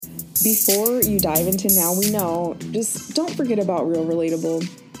Before you dive into Now We Know, just don't forget about Real Relatable.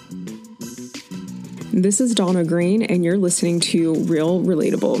 This is Donna Green, and you're listening to Real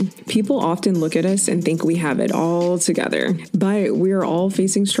Relatable. People often look at us and think we have it all together, but we are all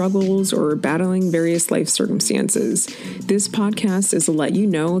facing struggles or battling various life circumstances. This podcast is to let you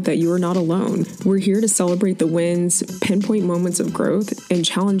know that you are not alone. We're here to celebrate the wins, pinpoint moments of growth, and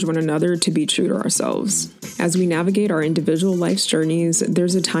challenge one another to be true to ourselves. As we navigate our individual life's journeys,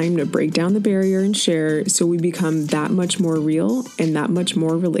 there's a time to break down the barrier and share so we become that much more real and that much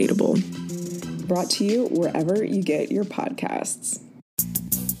more relatable. Brought to you wherever you get your podcasts.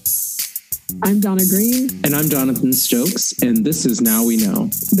 I'm Donna Green. And I'm Jonathan Stokes, and this is Now We Know,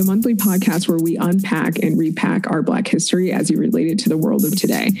 the monthly podcast where we unpack and repack our Black history as you relate it to the world of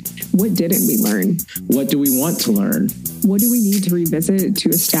today. What didn't we learn? What do we want to learn? What do we need to revisit to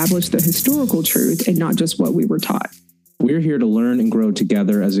establish the historical truth and not just what we were taught? We're here to learn and grow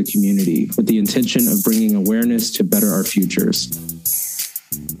together as a community with the intention of bringing awareness to better our futures.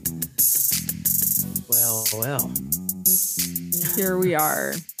 Well. Here we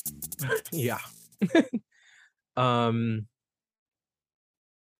are. Yeah. No,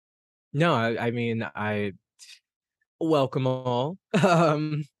 I mean, I welcome all.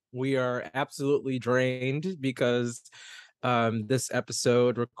 We are absolutely drained because this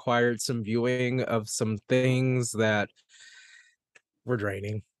episode required some viewing of some things that were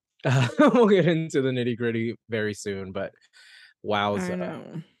draining. We'll get into the nitty-gritty very soon, but wowza. I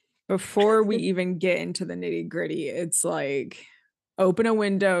know. Before we even get into the nitty-gritty, it's like open a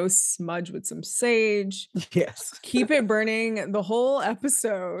window, smudge with some sage. Yes. Keep it burning the whole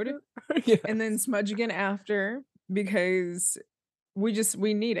episode. Yes. And then smudge again after, because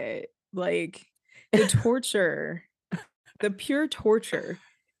we need it. Like the torture, the pure torture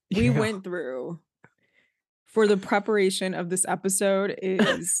we went through for the preparation of this episode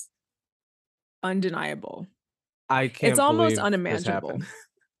is undeniable. I can't. It's almost believe unimaginable.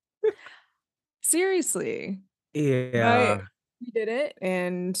 Seriously. Yeah. But we did it,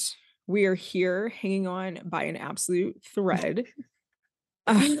 and we are here hanging on by an absolute thread.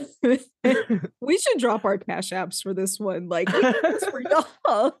 We should drop our cash apps for this one. Like, we did this for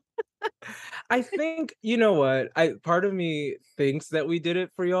y'all. I think, you know what? Part of me thinks that we did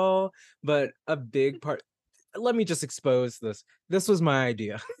it for y'all, but a big part. Let me just expose this. This was my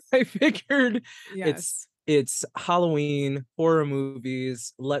idea. I figured it's Halloween, horror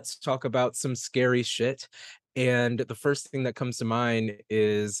movies. Let's talk about some scary shit. And the first thing that comes to mind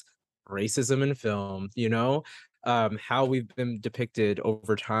is racism in film, how we've been depicted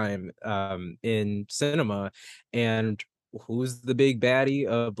over time in cinema, and who's the big baddie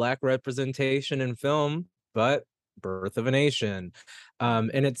of Black representation in film but Birth of a Nation.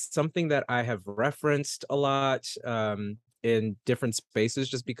 And it's something that I have referenced a lot in different spaces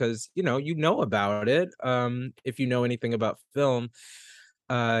just because, you know about it. If you know anything about film,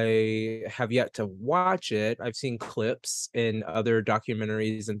 I have yet to watch it. I've seen clips in other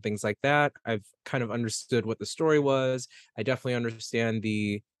documentaries and things like that. I've kind of understood what the story was. I definitely understand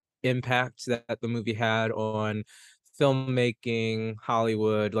the impact that the movie had on filmmaking,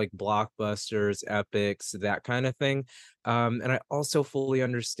 Hollywood, like blockbusters, epics, that kind of thing. And I also fully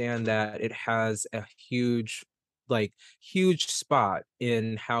understand that it has a huge spot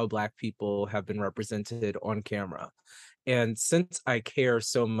in how Black people have been represented on camera. And since I care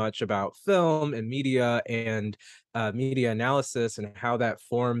so much about film and media analysis and how that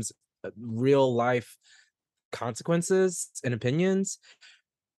forms real life consequences and opinions,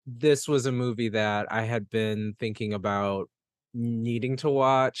 this was a movie that I had been thinking about needing to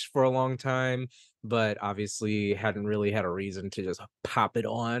watch for a long time, but obviously hadn't really had a reason to just pop it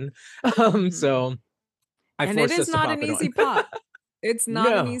on. So I forced us to pop it on. And it is not an easy pop. It's not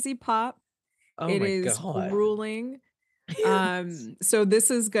an No. easy pop. Oh it my is God. grueling. So this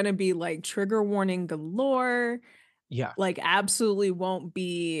is gonna be like trigger warning galore. Yeah. Like absolutely won't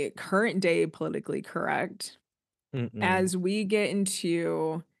be current day politically correct. As we get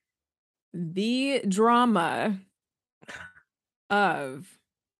into the drama of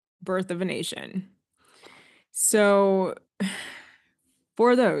Birth of a Nation. So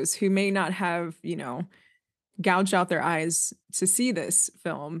for those who may not have, gouged out their eyes to see this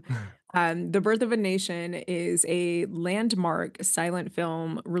film, The Birth of a Nation is a landmark silent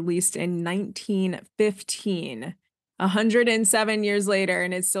film released in 1915, 107 years later,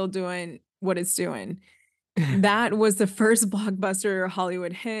 and it's still doing what it's doing. That was the first blockbuster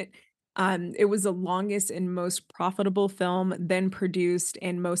Hollywood hit. It was the longest and most profitable film then produced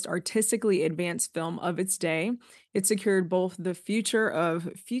and most artistically advanced film of its day. It secured both the future of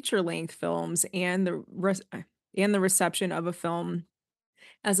feature-length films and the reception of a film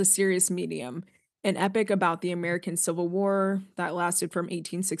as a serious medium, an epic about the American Civil War that lasted from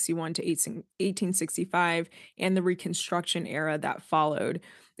 1861 to 1865 and the Reconstruction era that followed.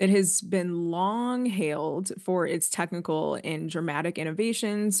 It has been long hailed for its technical and dramatic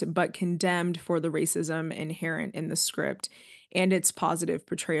innovations, but condemned for the racism inherent in the script and its positive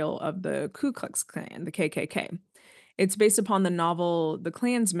portrayal of the Ku Klux Klan, the KKK. It's based upon the novel The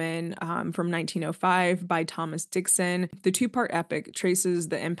Klansman from 1905 by Thomas Dixon. The two-part epic traces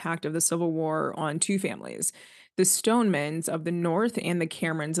the impact of the Civil War on two families, the Stonemans of the North and the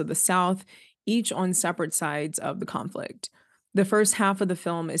Camerons of the South, each on separate sides of the conflict. The first half of the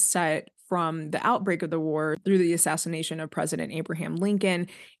film is set from the outbreak of the war through the assassination of President Abraham Lincoln,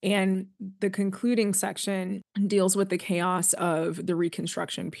 and the concluding section deals with the chaos of the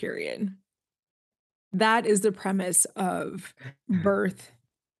Reconstruction period. That is the premise of Birth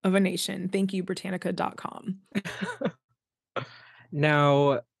of a Nation. Thank you, Britannica.com.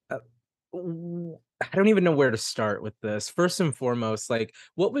 Now, I don't even know where to start with this. First and foremost, like,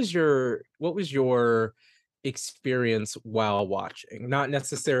 what was your experience while watching? Not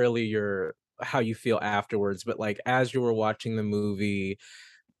necessarily your how you feel afterwards, but like as you were watching the movie,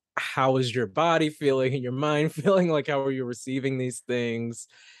 how was your body feeling and your mind feeling? Like, how were you receiving these things?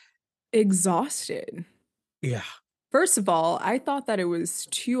 Exhausted. Yeah. First of all, I thought that it was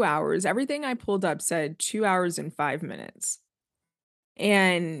 2 hours. Everything I pulled up said 2 hours and 5 minutes.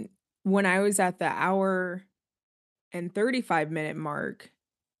 And when I was at the hour and 35-minute mark,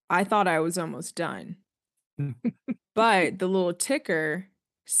 I thought I was almost done. But the little ticker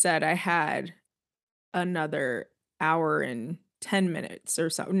said I had another hour and 10 minutes or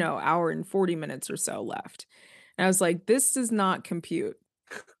so. No, hour and 40 minutes or so left. And I was like, this does not compute.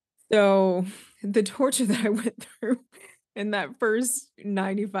 So the torture that I went through in that first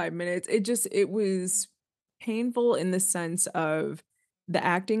 95 minutes, it was painful in the sense of the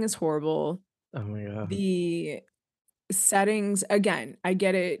acting is horrible. Oh my god. The settings, again, I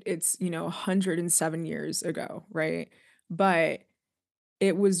get it. It's, 107 years ago, right? But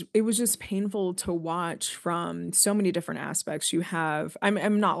it was just painful to watch from so many different aspects.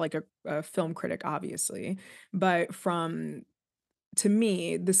 I'm not like a film critic, obviously, but to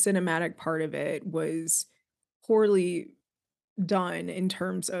me, the cinematic part of it was poorly done in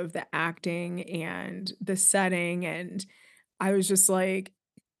terms of the acting and the setting. And I was just like,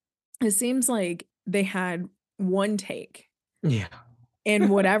 it seems like they had one take, Yeah. and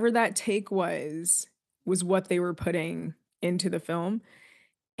whatever that take was what they were putting into the film.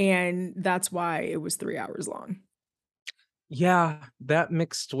 And that's why it was 3 hours long. Yeah, that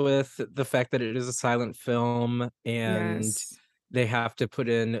mixed with the fact that it is a silent film and Yes. they have to put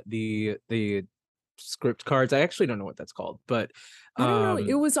in the script cards. I actually don't know what that's called, but I don't know.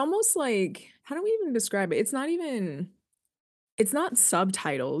 It um was almost like, how do we even describe it? It's not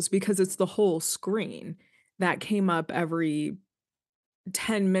subtitles because it's the whole screen that came up every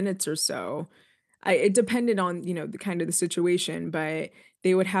 10 minutes or so. It depended on, the kind of the situation, but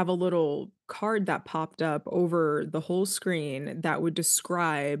they would have a little card that popped up over the whole screen that would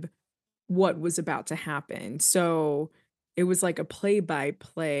describe what was about to happen. So it was like a play by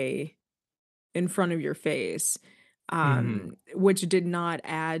play in front of your face, mhm. which did not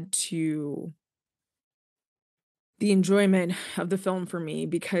add to the enjoyment of the film for me Yeah.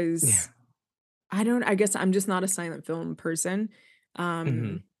 because I guess I'm just not a silent film person. Mhm.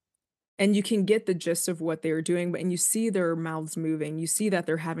 Um, and you can get the gist of what they were doing, but and you see their mouths moving, you see that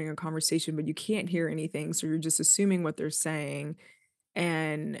they're having a conversation, but you can't hear anything, so you're just assuming what they're saying.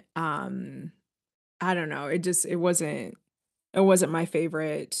 And I don't know, it wasn't my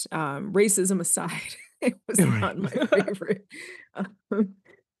favorite. Racism aside, it was Right. not my favorite um,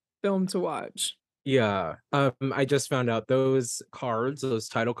 film to watch. Yeah. I just found out those cards, those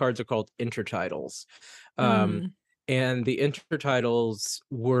title cards are called intertitles. Um, Mm, and the intertitles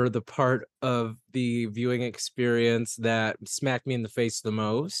were the part of the viewing experience that smacked me in the face the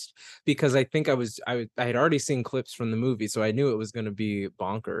most because I think I had already seen clips from the movie, so I knew it was going to be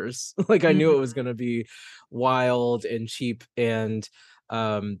bonkers. Like I knew it was mhm, going to be wild and cheap and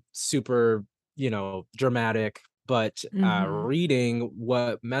super, dramatic, but mhm. reading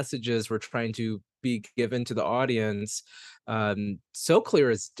what messages were trying to be given to the audience so clear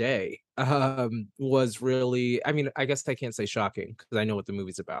as day was really, I mean, I guess I can't say shocking because I know what the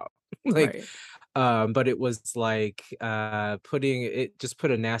movie's about. Like Right. but it was like putting it just put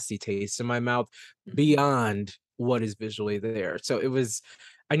a nasty taste in my mouth Mhm. beyond what is visually there. So it was,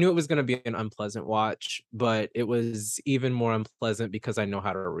 I knew it was going to be an unpleasant watch, but it was even more unpleasant because I know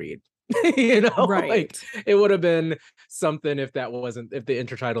how to read. You know, like Right. it would have been something if the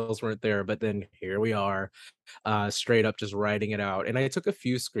intertitles weren't there. But then here we are, straight up just writing it out. And I took a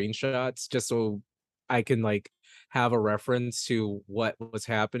few screenshots just so I can like have a reference to what was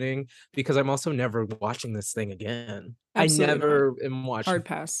happening, because I'm also never watching this thing again. I Absolutely not. never am watching, Hard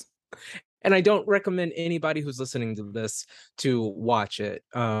pass. and I don't recommend anybody who's listening to this to watch it.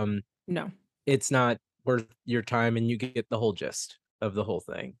 No. It's not worth your time, and you get the whole gist of the whole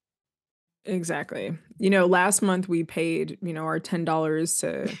thing. Exactly. Last month we paid, our $10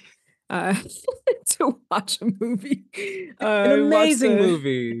 to uh to watch a movie. An We watched amazing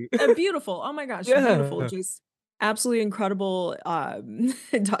movie. a beautiful, oh my gosh, beautiful, Yeah. just absolutely incredible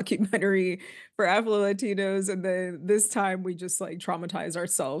documentary for Afro Latinos. And then this time we just like traumatize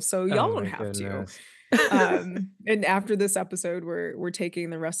ourselves. So y'all Oh don't my have to. goodness. And after this episode, we're taking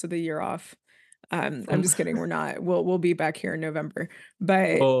the rest of the year off. I'm just kidding. We're not. We'll be back here in November.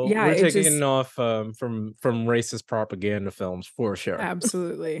 But Well, yeah, we're it taking just off from racist propaganda films for sure.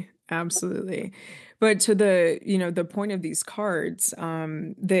 absolutely, absolutely. But to the point of these cards,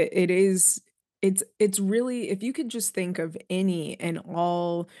 that it's really, if you could just think of any and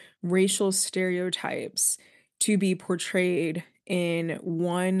all racial stereotypes to be portrayed in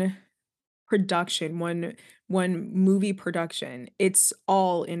one movie production, it's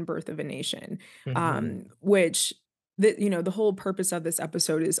all in Birth of a Nation. Mhm. Which the whole purpose of this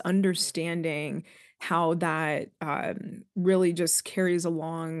episode is understanding how that really just carries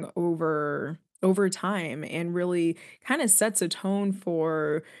along over time and really kind of sets a tone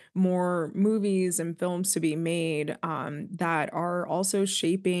for more movies and films to be made, that are also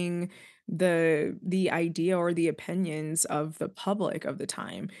shaping the idea or the opinions of the public of the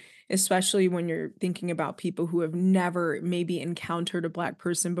time, especially when you're thinking about people who have never maybe encountered a Black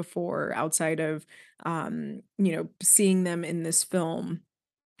person before outside of seeing them in this film.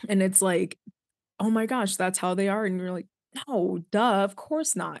 And it's like, oh my gosh, that's how they are. And you're like, no, duh, of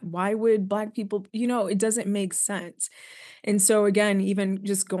course not. Why would Black people, it doesn't make sense. And so again, even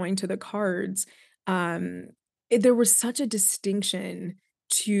just going to the cards, um, there was such a distinction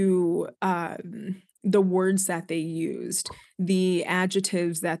to the words that they used, the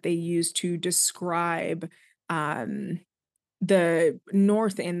adjectives that they used to describe um, the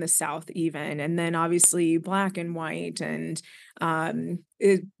North and the South even, and then obviously Black and white. And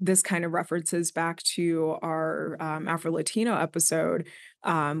this kind of references back to our Afro Latino episode,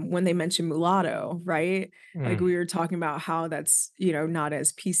 when they mentioned mulatto, right? Like Mm. we were talking about how that's not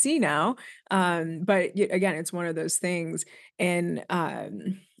as PC now, but again, it's one of those things. And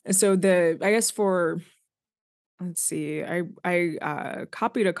so I guess for, let's see, I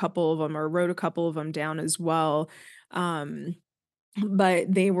copied a couple of them or wrote a couple of them down as well. Um, but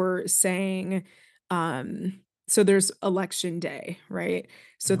they were saying, so there's election day, right?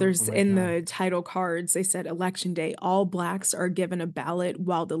 So Oh there's, my in god. the title cards, they said election day, all Blacks are given a ballot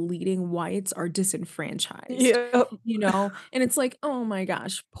while the leading whites are disenfranchised, Yeah. and it's like, oh my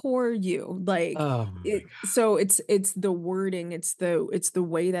gosh, poor you. Like Oh my it, god. so it's the wording, it's the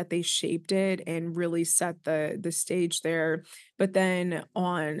way that they shaped it and really set the stage there. But then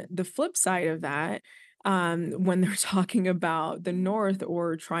on the flip side of that, when they're talking about the North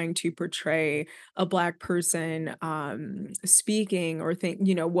or trying to portray a Black person speaking or think,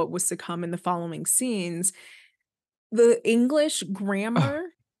 what was to come in the following scenes, the English Oh, grammar,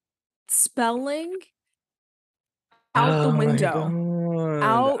 spelling, out the oh my window, god.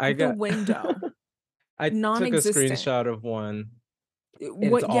 out the window, I took a non-existent. screenshot of one. It's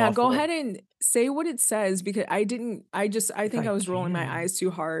What, yeah, go awful. ahead and say what it says, because I think I I was rolling my can. eyes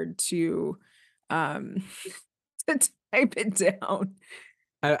too hard to um to type it down.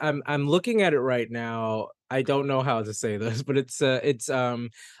 I'm looking at it right now. I don't know how to say this, but it's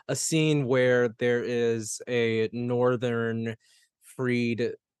a scene where there is a northern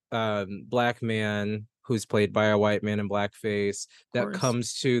freed Black man who's played by a white man in blackface Of that course.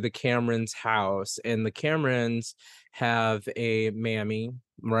 comes to the Camerons' house, and the Camerons have a mammy,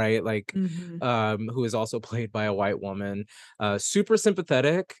 right? Like Mhm. who is also played by a white woman. Super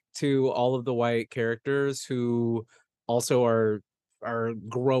sympathetic to all of the white characters who also are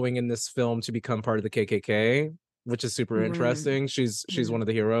growing in this film to become part of the KKK, which is super Right. interesting. She's Yeah. one of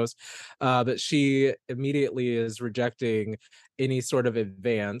the heroes, but she immediately is rejecting any sort of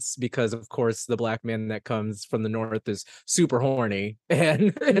advance because, of course, the Black man that comes from the North is super horny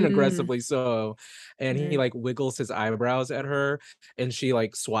and Mm, aggressively so, and he right. like wiggles his eyebrows at her, and she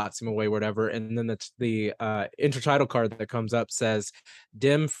like swats him away, whatever. And then the intertitle card that comes up says,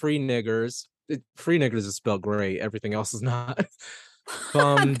 "Dim free niggers." Free niggers is spelled great. Everything else is not.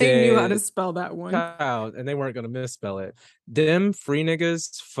 Fum They knew how to de spell that one. child, and they weren't gonna misspell it. Dem free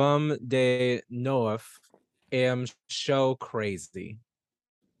niggas fum de noaf am show crazy.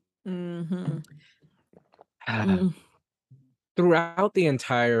 Mhm. Mm. Throughout the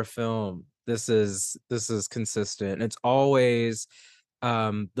entire film, this is consistent. It's always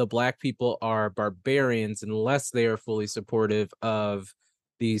the black people are barbarians unless they are fully supportive of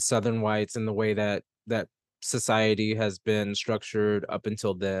the southern whites and the way that society has been structured up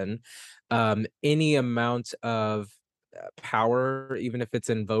until then. Any amount of power, even if it's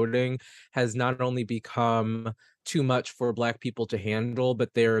in voting, has not only become too much for black people to handle,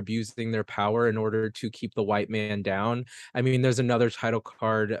 but they're abusing their power in order to keep the white man down. I mean, there's another title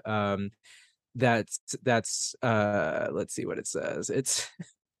card that's let's see what it says. It's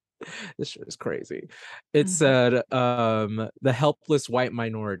this shit is crazy. It Mhm. said the helpless white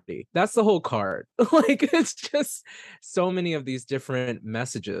minority. That's the whole card. Like it's just so many of these different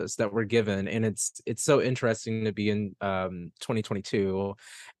messages that were given, and it's so interesting to be in 2022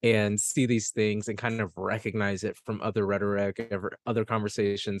 and see these things and kind of recognize it from other rhetoric, other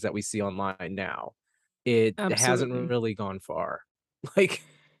conversations that we see online now. It hasn't Absolutely. really gone far. Like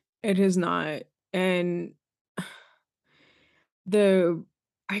It is not. And the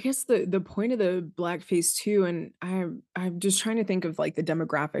I guess the point of the blackface too, and I'm just trying to think of like the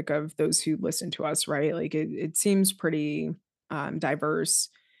demographic of those who listen to us, right? Like it seems pretty diverse,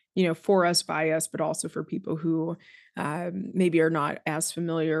 for us, by us, but also for people who maybe are not as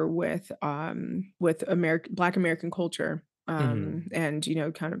familiar with American Black American culture, mhm.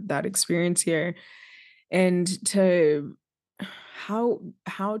 and kind of that experience here, and to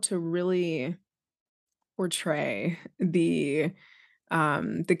how to really portray the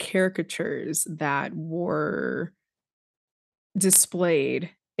caricatures that were displayed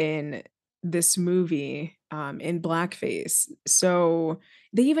in this movie, in blackface. So,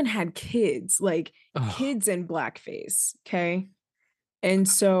 they even had kids, like, Oh, kids in blackface, okay. And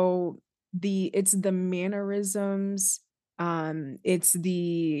so, it's the mannerisms, it's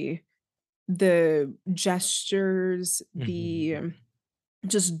the gestures, the mhm.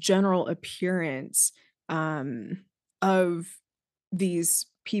 just general appearance, um, of these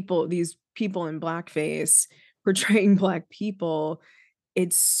people in blackface portraying Black people.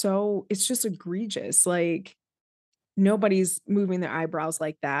 It's just egregious, like, nobody's moving their eyebrows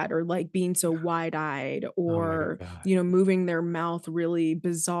like that, or, like, being so wide-eyed, Oh my or, god. moving their mouth really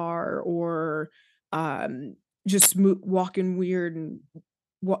bizarre, or, um, just walking weird, and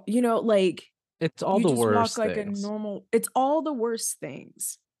like, It's all you the just walk worst like a things. normal. It's all the worst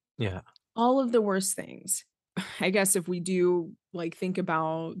things. Yeah. All of the worst things. I guess if we do, like, think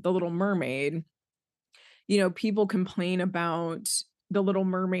about The Little Mermaid, people complain about The Little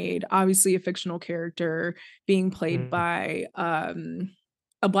Mermaid, obviously a fictional character being played Mm. by,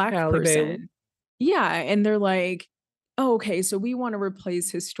 a Black Halle Bailey. person. Yeah, and they're like, "Oh, okay, so we wanna replace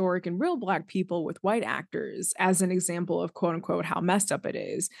historic and real Black people with white actors," as an example of, quote, unquote, "how messed up it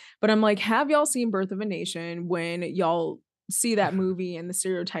is." But I'm like, have y'all seen Birth of a Nation when y'all see that movie and the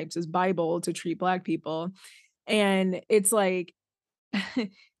stereotypes as Bible to treat Black people? And it's like,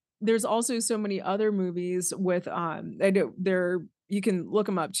 there's also so many other movies with, I know there you can look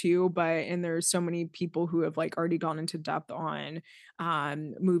them up too, but and there's so many people who have, like, already gone into depth on,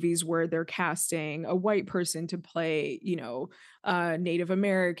 movies where they're casting a white person to play, a Native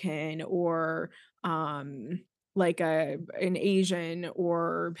American, or, like an Asian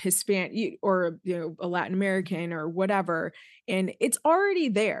or Hispanic, or, a Latin American or whatever, and it's already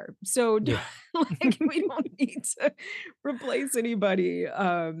there. So, Yeah. like, we don't need to replace anybody,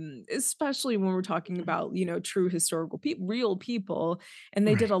 especially when we're talking about, true historical real people. And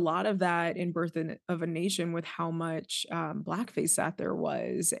they did Right. a lot of that in of a Nation with how much blackface that there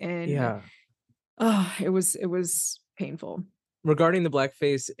was. And Yeah. it was painful. Regarding the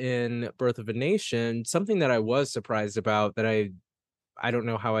blackface in Birth of a Nation, something that I was surprised about that I don't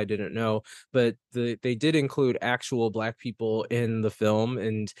know how I didn't know, but they did include actual Black people in the film,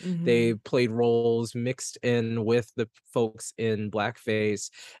 and they Mhm. played roles mixed in with the folks in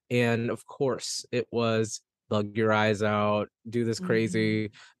blackface. And of course, it was bug your eyes out, do this Mhm.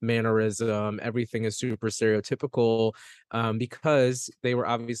 crazy mannerism. Everything is super stereotypical because they were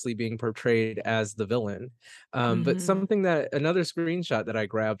obviously being portrayed as the villain. But Mhm. something that another screenshot that I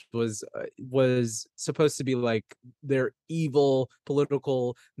grabbed was supposed to be like their evil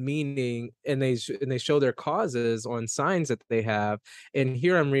political meaning, and they show their causes on signs that they have. And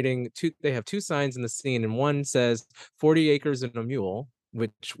here I'm reading two. They have two signs in the scene, and one says 40 acres and a mule,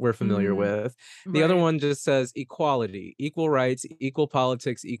 which we're familiar Mhm. with. The other Right. one just says equality, equal rights, equal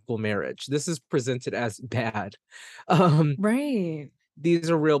politics, equal marriage. This is presented as bad. um Right. these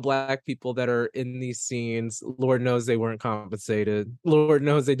are real Black people that are in these scenes. Lord knows they weren't compensated. Lord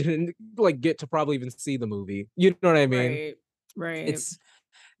knows they didn't like get to probably even see the movie. You know what I mean? Right. Right. It's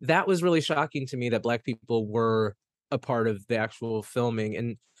that was really shocking to me that Black people were a part of the actual filming.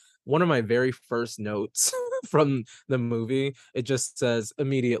 And one of my very first notes from the movie, it just says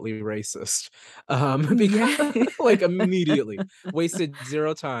immediately racist. Yeah. Because like immediately wasted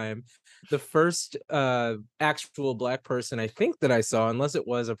zero time. The first actual Black person I think that I saw, unless it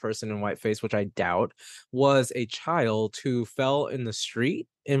was a person in whiteface, which I doubt, was a child who fell in the street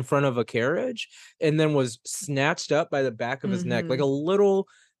in front of a carriage and then was snatched up by the back of his neck, like Mhm. a little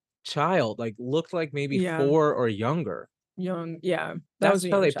child, like looked like maybe Yeah. 4 or younger. Young. Yeah. That was That's a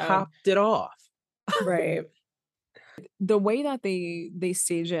how young they child. popped it off. Right. The way that they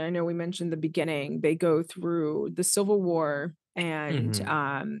stage it, I know we mentioned the beginning, they go through the Civil War and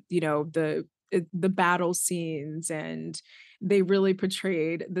Mhm. you know, the battle scenes, and they really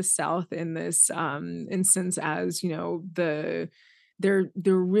portrayed the South in this instance as, you know, they're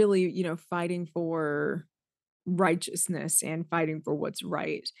really, you know, fighting for righteousness and fighting for what's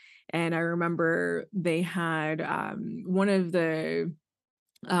right. And I remember they had one of the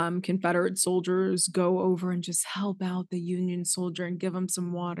Confederate soldiers go over and just help out the Union soldier and give him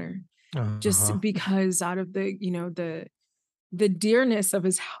some water, just Uh-huh. because out of the, you know, the dearness of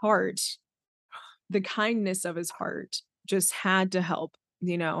his heart, the kindness of his heart, just had to help,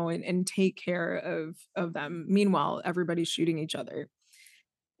 you know, and take care of them. Meanwhile, everybody's shooting each other.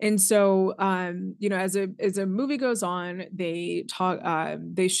 And so, you know, as a movie goes on, they talk,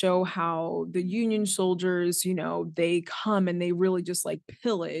 they show how the Union soldiers, you know, they come and they really just like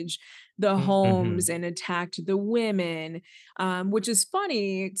pillage the homes Mhm. and attacked the women, which is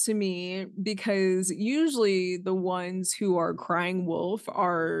funny to me because usually the ones who are crying wolf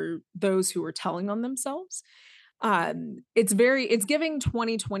are those who are telling on themselves. It's giving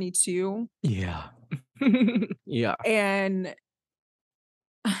 2022, Yeah. Yeah. and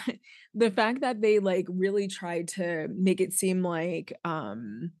the fact that they, like, really tried to make it seem like,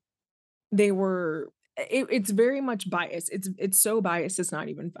 they were it's very much biased. It's so biased, it's not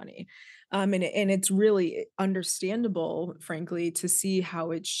even funny. And it's really understandable, frankly, to see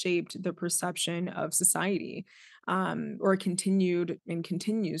how it shaped the perception of society, or continued and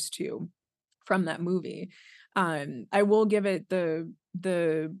continues to from that movie. I will give it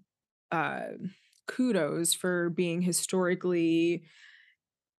the, uh, kudos for being historically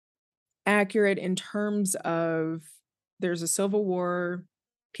accurate in terms of there's a civil war,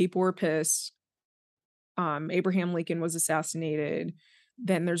 people were pissed, Abraham Lincoln was assassinated,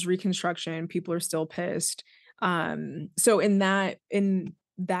 then there's Reconstruction, people are still pissed. So in that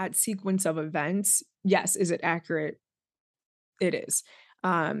sequence of events, yes, is it accurate? It is.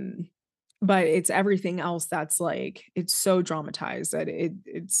 Um, but it's everything else that's like it's so dramatized that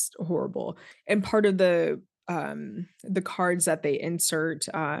it's horrible. And part of the cards that they insert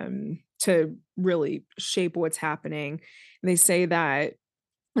to really shape what's happening, they say that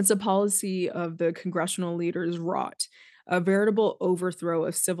it's a policy of the congressional leaders wrought a veritable overthrow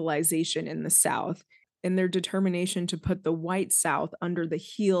of civilization in the South in their determination to put the white South under the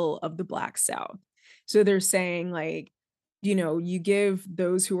heel of the black South. So they're saying, like, you know, you give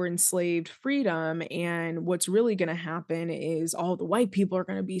those who are enslaved freedom, and what's really going to happen is all the white people are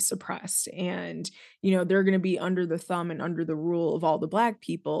going to be suppressed, and, you know, they're going to be under the thumb and under the rule of all the black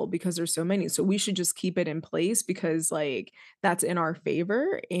people because there's so many. So we should just keep it in place because, like, that's in our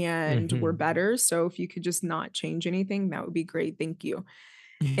favor and we're Mhm. better. So if you could just not change anything, that would be great. Thank you.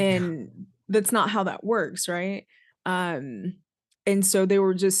 Yeah. And that's not how that works, right? Um, and so they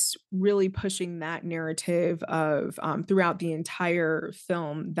were just really pushing that narrative of throughout the entire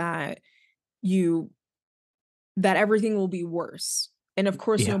film that you that everything will be worse. And of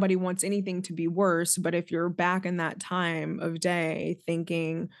course, Yeah. nobody wants anything to be worse. But if you're back in that time of day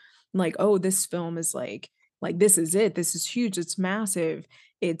thinking, like, oh, this film is like this is it, this is huge, it's massive,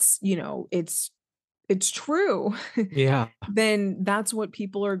 it's, you know, it's true, Yeah. then that's what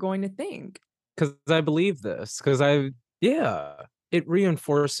people are going to think. Because I believe this. Because yeah, it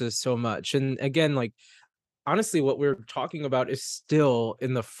reinforces so much. And again, like honestly, what we're talking about is still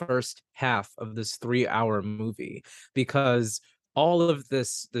in the first half of this 3-hour movie because all of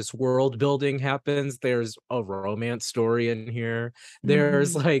this world building happens. There's a romance story in here.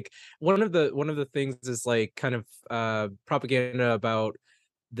 There's Mhm. like one of the things is like kind of propaganda about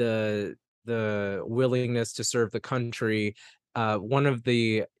the willingness to serve the country. One of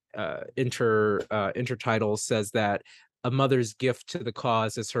the intertitles says that a mother's gift to the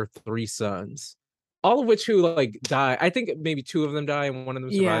cause is her 3 sons, all of which who like die. I think maybe 2 of them die and one of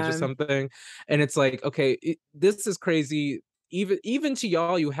them survives or Yeah. something. And it's like, okay, this is crazy. even to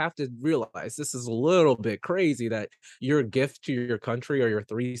y'all, you have to realize this is a little bit crazy that your gift to your country are your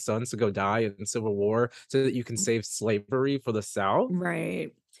 3 sons to go die in Civil War so that you can save slavery for the South.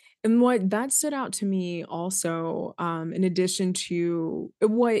 Right. And what that stood out to me also, in addition to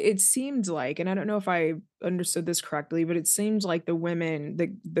what it seemed like, and I don't know if I understood this correctly, but it seemed like the women,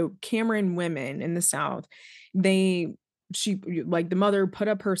 the Cameron women in the South, they like the mother put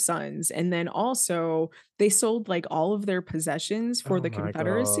up her sons, and then also they sold like all of their possessions for Oh the my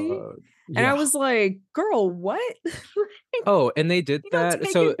Confederacy. god. And I Yeah. was like, girl, what? Oh, and they did You don't that.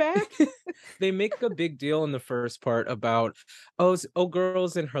 take So it back. they make a big deal in the first part about, oh,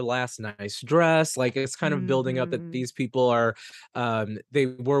 girl's in her last nice dress. Like it's kind of building up that Mhm. these people are, they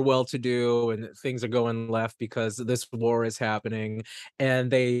were well to do and things are going left because this war is happening,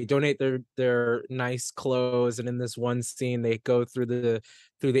 and they donate their nice clothes. And in this one scene, they go through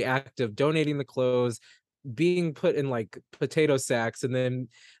the act of donating the clothes, being put in like potato sacks, and then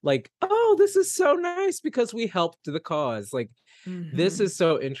like, oh, this is so nice because we helped the cause. Like this Mhm. is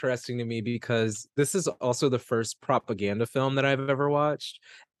so interesting to me because this is also the first propaganda film that I've ever watched.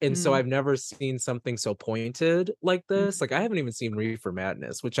 And so Mm, I've never seen something so pointed like this. Like I mhm. haven't even seen Reefer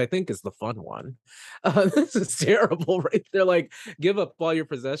Madness, which I think is the fun one. This is terrible, right? They're like, give up all your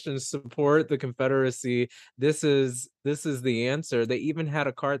possessions, support the Confederacy. This is the answer. They even had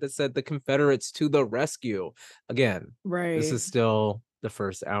a card that said the Confederates to the rescue. Again, this Right. is still the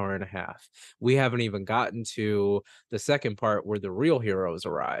first hour and a half. We haven't even gotten to the second part where the real heroes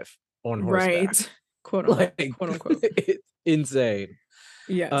arrive on horseback. Right. Quote unquote, Like quote unquote. it's insane.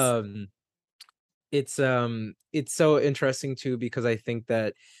 Yes. Um it's so interesting too because I think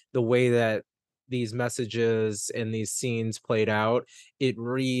that the way that these messages and these scenes played out, it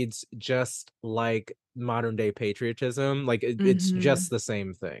reads just like modern day patriotism. Like it's just Mhm. the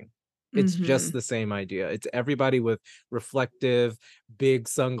same thing. It's just Mhm. the same idea. It's everybody with reflective big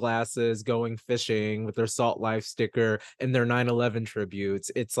sunglasses going fishing with their Salt Life sticker and their 9/11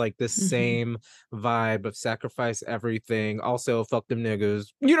 tributes. It's like the Mhm. same vibe of sacrifice everything. Also, fuck them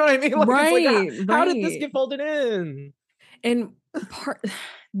niggas. You know what I mean? Like it's like Right, how did this right. get folded in? And part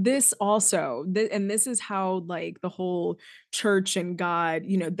this also, and this is how like the whole church and God,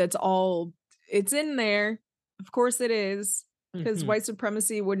 that's all it's in there. Of course it is, because Mhm. white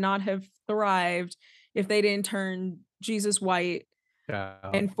supremacy would not have thrived if they didn't turn Jesus white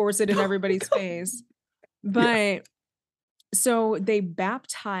Child. and force it in everybody's face. Yeah. But so they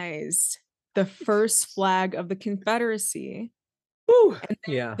baptized the first flag of the Confederacy, Woo. and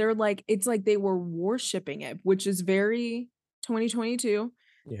Yeah. they're like, it's like they were worshiping it, which is very 2022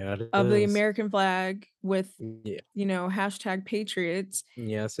 Yeah, it of the is. American flag with, Yeah. hashtag patriots.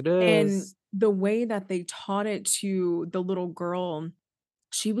 Yes, it And is. the way that they taught it to the little girl,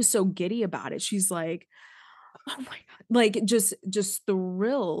 she was so giddy about it. She's like, oh my god, like just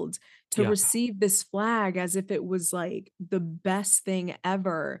thrilled to Yeah. receive this flag as if it was like the best thing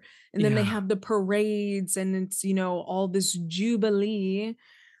ever. And then they Yeah. have the parades and it's, all this jubilee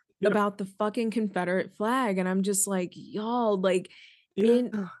Yeah. about the fucking Confederate flag, and I'm just like, y'all, like,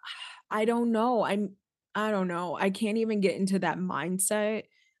 in Yeah. I don't know. I don't know. I can't even get into that mindset.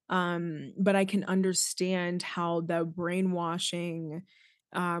 But I can understand how the brainwashing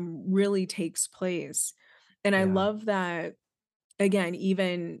really takes place. And I Yeah. love that, again,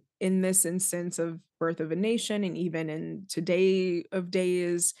 even in this instance of Birth of a Nation and even in Today of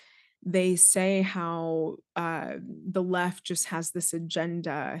Days, they say how the left just has this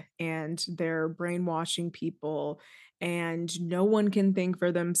agenda and they're brainwashing people and no one can think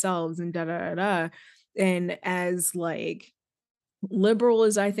for themselves and da da da da. And as like liberal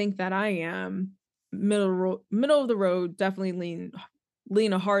as I think that I am, middle of the road, definitely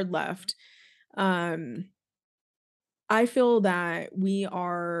lean a hard left. Um, I feel that we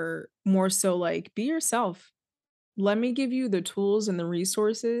are more so like, be yourself. Let me give you the tools and the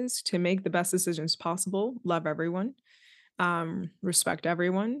resources to make the best decisions possible. Love everyone, respect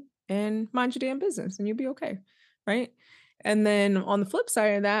everyone, and mind your damn business, and you'll be okay. Right. And then on the flip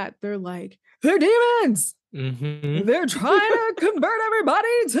side of that, they're like, they're demons. Mhm. They're trying to convert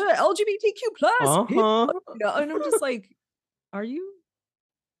everybody to LGBTQ plus people. Uh-huh. And I'm just like, are you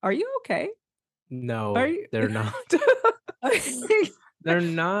okay? Are No, you they're not. They're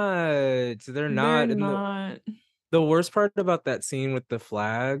not. They're they're not. And not. the worst part about that scene with the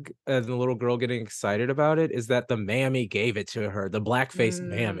flag and the little girl getting excited about it is that the mammy gave it to her, the black-faced Mm,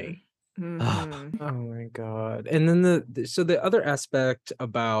 mammy. Oh, mhm. oh my god. And then so the other aspect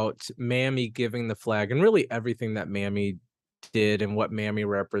about Mammy giving the flag and really everything that Mammy did and what Mammy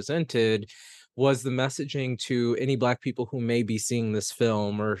represented was the messaging to any Black people who may be seeing this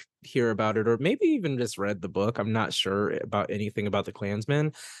film or hear about it, or maybe even just read the book. I'm not sure about anything about the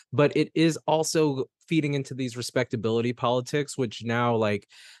Klansman, but it is also feeding into these respectability politics, which now, like,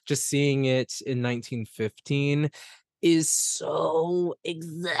 just seeing it in 1915 is so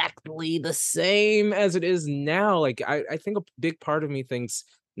exactly the same as it is now. Like, I think a big part of me thinks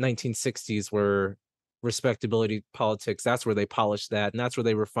 1960s were respectability politics. That's where they polished that, and that's where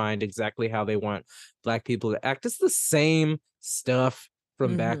they refined exactly how they want Black people to act. It's the same stuff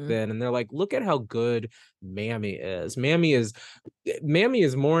from back Mhm. then. And they're like, look at how good Mammy is. Mammy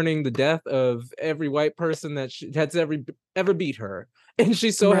is mourning the death of every white person that's ever beat her. And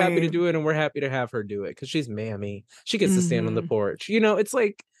she's so happy to Right. do it, and we're happy to have her do it because she's Mammy. She gets to stand on the Mhm. porch. You know, it's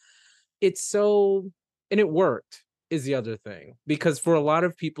like, it's so, and it worked is the other thing. Because for a lot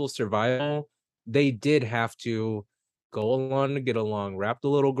of people's survival, they did have to go along to get along, wrap the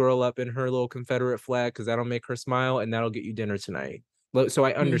little girl up in her little Confederate flag because that'll make her smile and that'll get you dinner tonight. So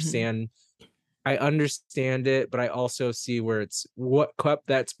Mhm. I understand it, but I also see where it's what cup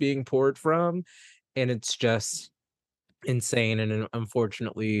that's being poured from, and it's just insane and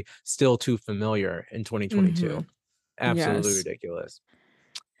unfortunately still too familiar in 2022. Mhm. Absolutely Yes. ridiculous.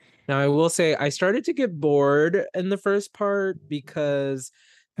 Now, I will say I started to get bored in the first part because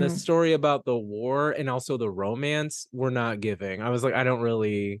the Oh. story about the war and also the romance were not giving. I was like, I don't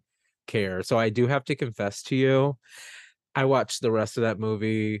really care. So I do have to confess to you, I watched the rest of that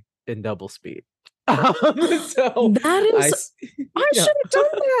movie in double speed. So That I, is s- I yeah, should have done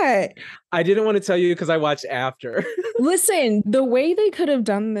that. I didn't want to tell you because I watched after. Listen, the way they could have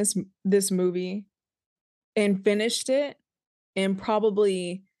done this movie and finished it in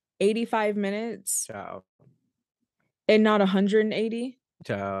probably 85 minutes Ciao, and not 180.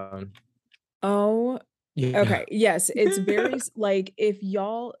 ciao. Oh, Yeah. okay. Yes, it's very like if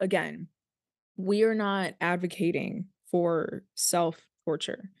y'all again, we are not advocating for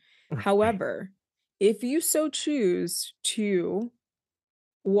self-torture. Right. However, if you so choose to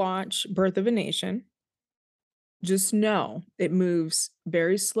watch Birth of a Nation, just know it moves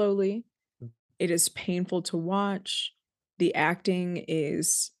very slowly. It is painful to watch. The acting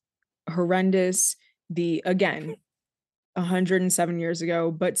is horrendous. The again, 107 years ago,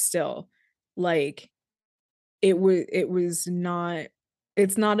 but still, like it was not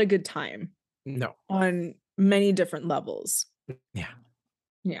it's not a good time No. on many different levels. Yeah.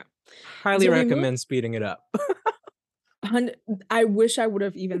 Yeah. Highly So we move recommend speeding it up. hun I wish I would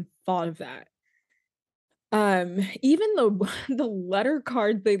have even thought of that. Even the the letter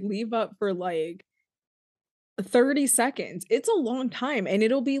card they leave up for, like, 30 seconds, it's a long time, and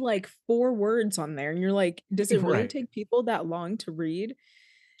it'll be, like, 4 words on there, and you're like, "Does it really Right. take people that long to read?"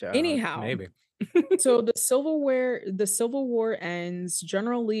 Anyhow, Maybe. so the Civil War ends,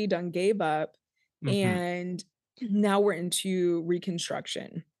 General Lee done gave up, Mhm. and now we're into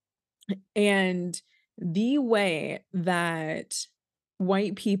Reconstruction. And the way that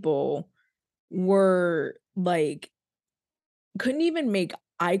white people were like couldn't even make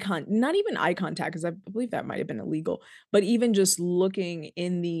not even eye contact because I believe that might have been illegal, but even just looking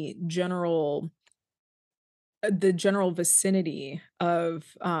in the general vicinity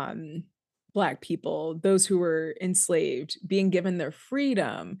of black people, those who were enslaved, being given their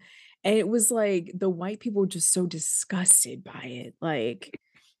freedom. And it was like the white people were just so disgusted by it. Like,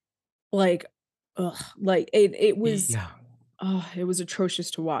 ugh, like it was Yeah. oh, it was atrocious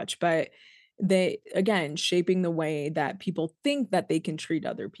to watch, but they again, shaping the way that people think that they can treat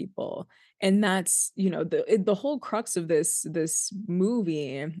other people. And that's, the whole crux of this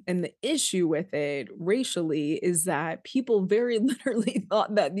movie and the issue with it racially is that people very literally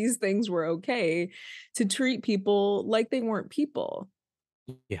thought that these things were okay to treat people like they weren't people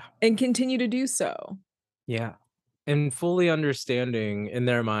Yeah. and continue to do so. Yeah. And fully understanding in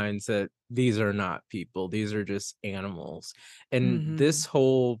their minds that these are not people, these are just animals. And this Mhm.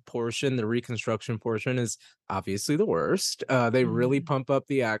 whole portion, the reconstruction portion, is obviously the worst. They really Mhm. pump up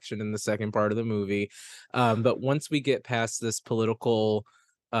the action in the second part of the movie. But once we get past this political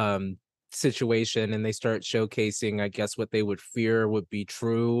um, situation and they start showcasing, I guess, what they would fear would be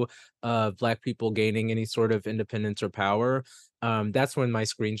true of Black people gaining any sort of independence or power, that's when my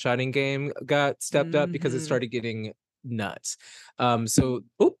screenshotting game got stepped up because it Mhm. started getting nuts. So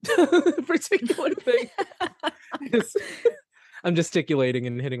particular thing is I'm gesticulating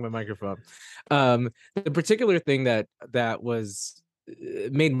and hitting my microphone. The particular thing that was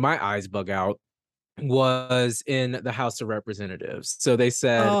made my eyes bug out was in the House of Representatives. So they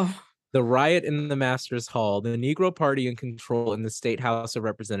said Oh. The riot in the Masters Hall, the Negro Party in control in the State House of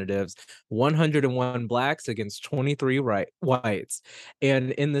Representatives, 101 blacks against 23 whites.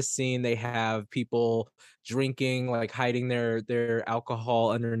 And in the scene, they have people drinking, like hiding their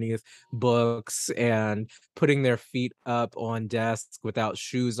alcohol underneath books and putting their feet up on desks without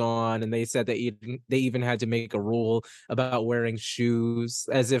shoes on. And they said that they even had to make a rule about wearing shoes,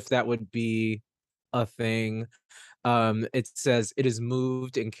 as if that would be a thing. It says it is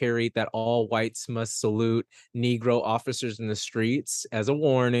moved and carried that all whites must salute Negro officers in the streets as a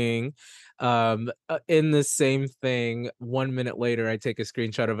warning. In the same thing, 1 minute later, I take a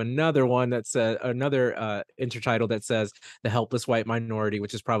screenshot of another one that says another intertitle that says the helpless white minority,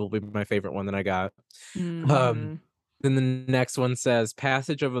 which is probably my favorite one that I got. Um, Mhm. then the next one says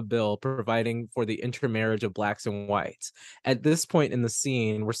passage of a bill providing for the intermarriage of blacks and whites. At this point in the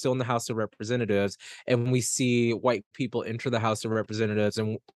scene, we're still in the House of Representatives, and we see white people enter the House of Representatives.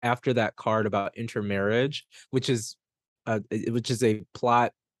 And after that card about intermarriage, which is a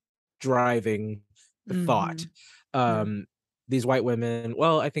plot driving thought, Mhm. Yeah. um, these white women,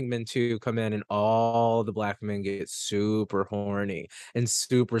 well, I think men too, come in, and all the black men get super horny and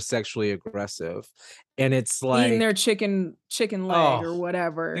super sexually aggressive. And it's Eating like, their chicken leg oh, or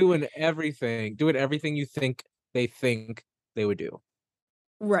whatever. doing everything you think they would do.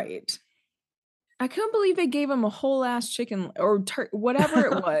 Right. I couldn't believe they gave him a whole ass chicken or whatever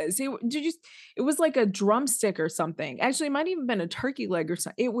it was. It was like a drumstick or something. Actually, it might even been a turkey leg or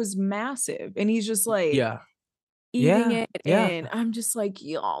something. It was massive, and he's just like Yeah. eating Yeah. it, Yeah. and I'm just like,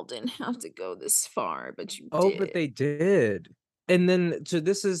 y'all didn't have to go this far, but you Oh, but did. they did. And then so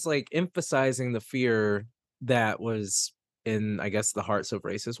this is like emphasizing the fear that was in, I guess, the hearts of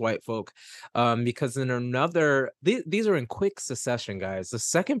racist white folk. Because in these are in quick succession, guys. The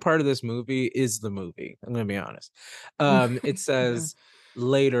second part of this movie is the movie. I'm gonna be honest. It Yeah. says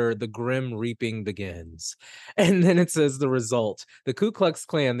later the grim reaping begins. And then it says the result. The Ku Klux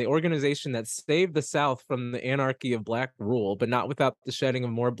Klan, the organization that saved the South from the anarchy of black rule, but not without the shedding of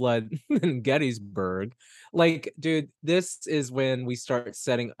more blood than Gettysburg. Like, dude, this is when we start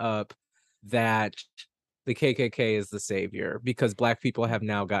setting up that the KKK is the savior because black people have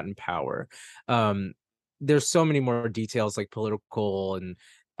now gotten power. Um, there's so many more details like political and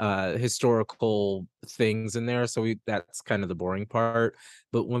historical things in there, so that's kind of the boring part.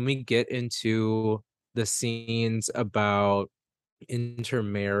 But when we get into the scenes about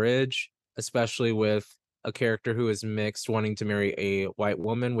intermarriage, especially with a character who is mixed wanting to marry a white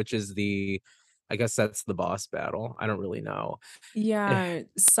woman, which is I guess that's the boss battle. I don't really know. Eh, Yeah, it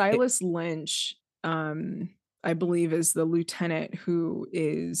Silas Lynch, I believe is the lieutenant who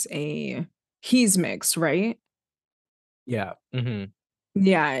is he's mixed, right? yeah, mhm.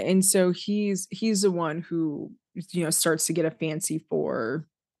 Yeah, and so he's the one who, starts to get a fancy for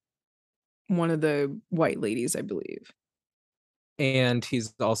one of the white ladies, I believe. And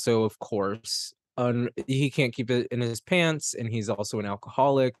he's also, of course, he can't keep it in his pants, and he's also an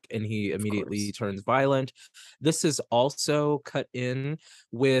alcoholic, and he Of immediately course. turns violent. This is also cut in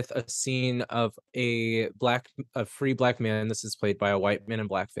with a scene of a free black man, this is played by a white man in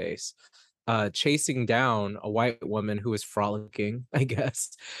blackface, chasing down a white woman who is frolicking, I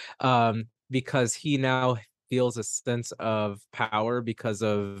guess, because he now feels a sense of power because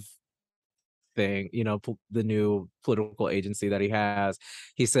of the new political agency that he has.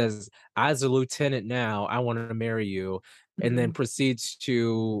 He says, as a lieutenant now, I want to marry you, and then Mhm. proceeds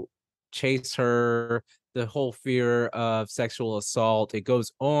to chase her, the whole fear of sexual assault. It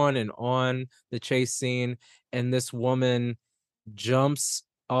goes on, the chase scene, and this woman jumps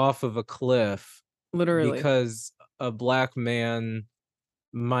off of a cliff Literally. because a black man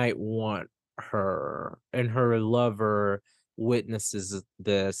might want her, and her lover witnesses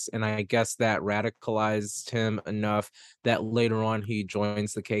this, and I guess that radicalized him enough that later on he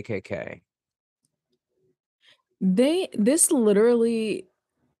joins the KKK. This literally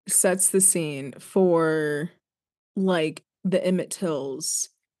sets the scene for, like, the Emmett Tills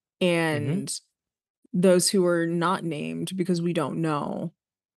Mhm. and those who are not named because we don't know,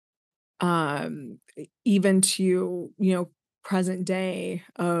 even to, present day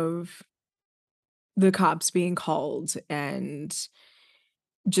of the cops being called and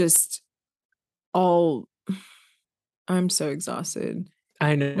just all I'm so exhausted.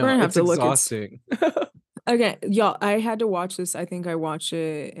 I We're know, gonna have it's to look at exhausting. again, y'all, I had to watch this. I think I watched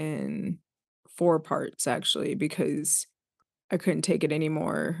it in 4 parts actually because I couldn't take it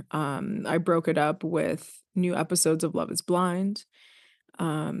anymore. I broke it up with new episodes of Love Is Blind,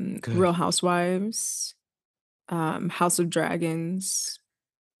 Good. Real Housewives, House of Dragons,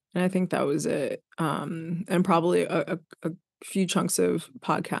 and I think that was it. And probably a few chunks of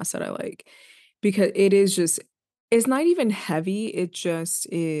podcasts that I like because it is just it's not even heavy, it just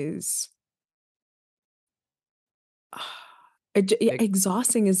is yeah, Like,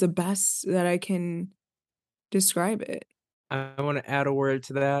 exhausting is the best that I can describe it. I want to add a word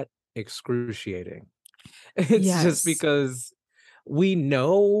to that: excruciating. It's just Yes. because we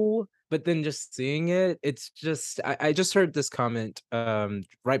know, but then just seeing it, it's just I just heard this comment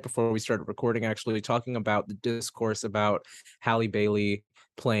right before we started recording, actually talking about the discourse about Halle Bailey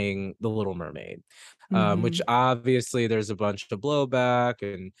playing the Little Mermaid. Which Mhm, obviously there's a bunch of blowback,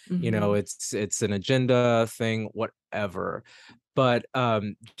 and mhm. it's an agenda thing, whatever. But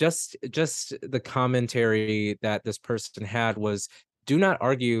just the commentary that this person had was, do not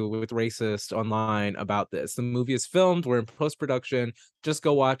argue with racist online about this. The movie is filmed, we're in post-production, just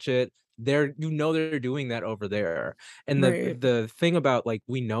go watch it. They're doing that over there. And Right. the thing about, like,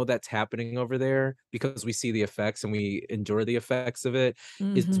 we know that's happening over there because we see the effects and we endure the effects of it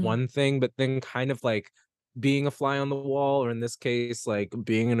is Mhm. one thing, but then kind of like being a fly on the wall, or in this case, like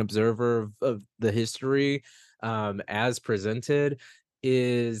being an observer of the history as presented,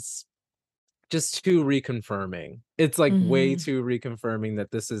 is just too reconfirming. It's like way Mhm. too reconfirming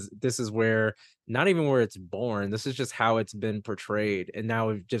that this is where, not even where it's born, this is just how it's been portrayed. And now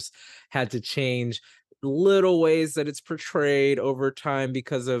we've just had to change little ways that it's portrayed over time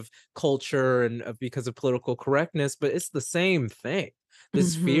because of culture and because of political correctness, but it's the same thing.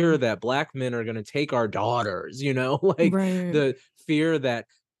 This fear Mhm. that black men are going to take our daughters, like Right. the fear that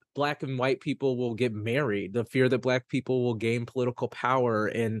black and white people will get married, the fear that black people will gain political power,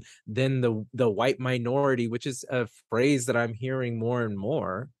 and then the white minority, which is a phrase that I'm hearing more and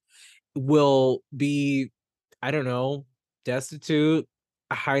more, will be, I don't know, destitute,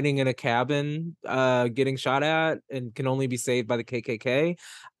 hiding in a cabin, getting shot at, and can only be saved by the KKK.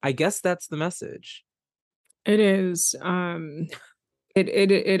 I guess that's the message. It is,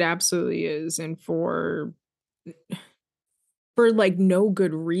 it absolutely is, and for, like, no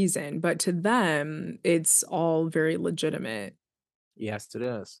good reason, but to them, it's all very legitimate. Yes, it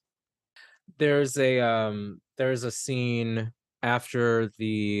is. There's a scene after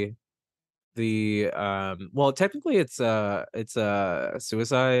well, technically it's a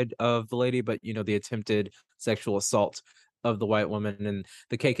suicide of the lady, but the attempted sexual assault of the white woman, and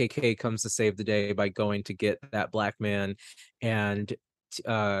the KKK comes to save the day by going to get that black man, and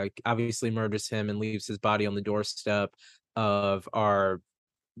obviously murders him and leaves his body on the doorstep of our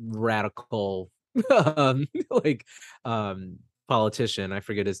radical like um politician. I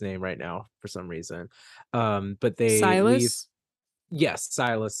forget his name right now for some reason. But they leave. Silas? Yes,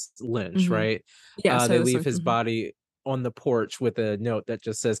 Silas Lynch, Mhm. right? Yeah, They Silas leave Lynch, his mhm. body on the porch with a note that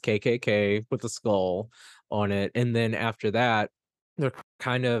just says KKK with a skull on it, and then after that, they're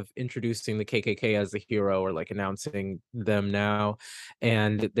kind of introducing the KKK as the hero, or like announcing them now,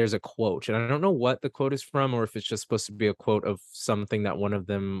 and there's a quote, and I don't know what the quote is from, or if it's just supposed to be a quote of something that one of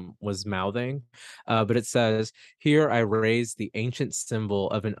them was mouthing, but it says, "Here I raise the ancient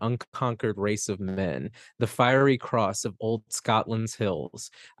symbol of an unconquered race of men, the fiery cross of old Scotland's hills.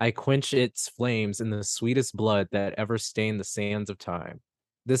 I quench its flames in the sweetest blood that ever stained the sands of time."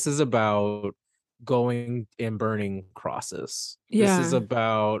 This is about going and burning crosses. This is Yeah.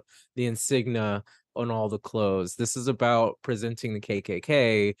 about the insignia on all the clothes. This is about presenting the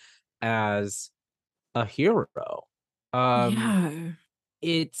KKK as a hero. Um, Yeah.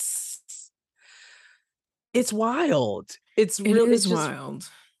 it's it's wild. It's It real. It's is just wild.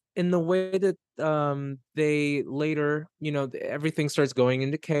 in the way that they later, everything starts going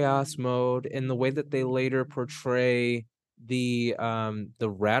into chaos mode, and the way that they later portray the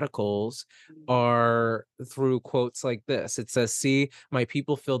radicals are through quotes like this. It says, "See, my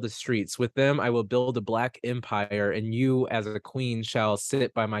people fill the streets, with them I will build a black empire, and you as a queen shall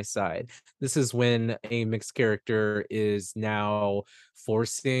sit by my side." This is when a mixed character is now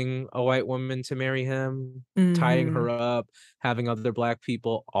forcing a white woman to marry him, tying her Mhm. up, having other black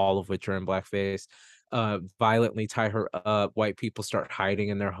people, all of which are in blackface, violently tie her up. White people start hiding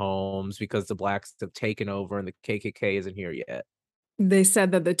in their homes because the blacks have taken over and the KKK isn't here yet. They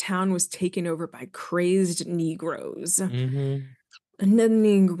said that the town was taken over by crazed Negroes, Mhm. and the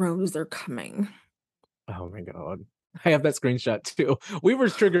Negroes are coming. Oh my god. I have that screenshot too. We were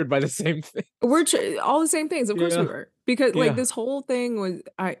triggered by the same thing. We're all the same things, of course we Yeah. were, because, like, Yeah. this whole thing was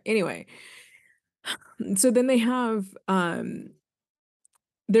I anyway, so then they have,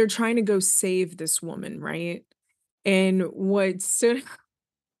 they're trying to go save this woman, right? And what stood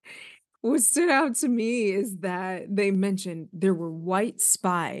out to me is that they mentioned there were white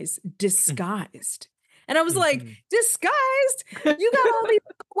spies disguised. And I was like, Mhm. disguised? You got all these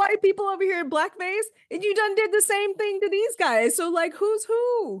white people over here in blackface, and you done did the same thing to these guys. So like, who's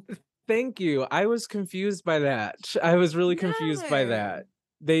who? Thank you. I was confused by that. I was really confused by Yeah. that.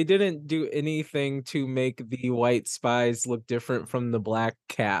 They didn't do anything to make the white spies look different from the black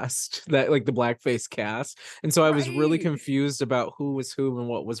cast, that like the blackface cast. And so I was really Right. confused about who was who and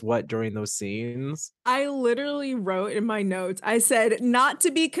what was what during those scenes. I literally wrote in my notes, I said, not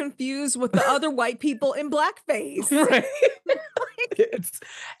to be confused with the other white people in blackface. Right. Like, It's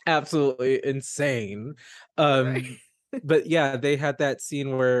absolutely insane. right. But yeah, they had that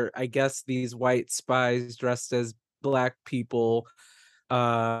scene where I guess these white spies dressed as black people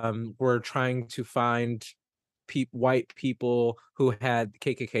were trying to find white people who had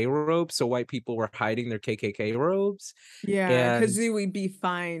KKK robes. So white people were hiding their KKK robes. Yeah, because And you would be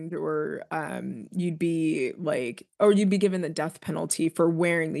fined or you'd be like, or you'd be given the death penalty for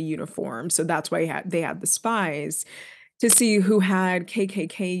wearing the uniform. So that's why they had the spies to see who had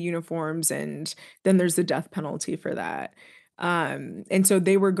KKK uniforms, and then there's the death penalty for that. And so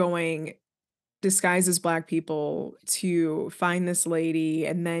they were going disguised as black people to find this lady,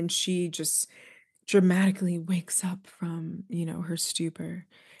 and then she just dramatically wakes up from, her stupor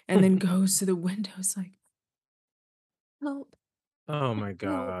and then goes to the windows like, help, oh my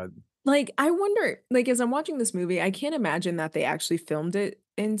help. God. Like, I wonder, like, as I'm watching this movie, I can't imagine that they actually filmed it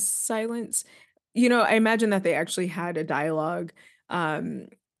in silence. I imagine that they actually had a dialogue. Um,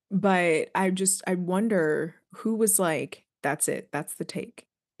 but I wonder who was like, that's it, that's the take.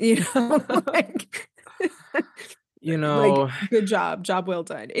 Like, You like, know, good job well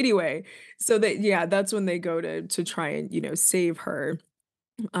done. Anyway, so that yeah, that's when they go to try and, save her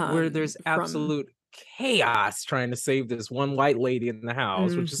where there's from absolute chaos trying to save this one white lady in the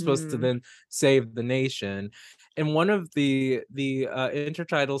house, which is supposed to Mhm. then save the nation. And one of the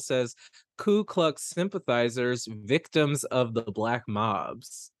intertitle says Ku Klux sympathizers, victims of the black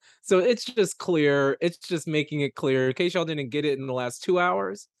mobs. So it's just clear, it's just making it clear, in case y'all didn't get it in the last 2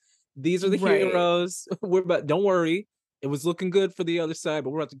 hours. These are the Right. heroes. We're but don't worry, it was looking good for the other side, but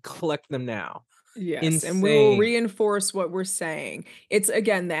we're about to collect them now. Yes, and we will Insane. reinforce what we're saying. It's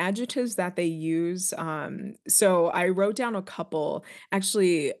again the adjectives that they use. So I wrote down a couple.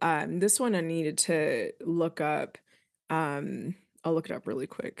 Actually, this one I needed to look up. I'll look it up really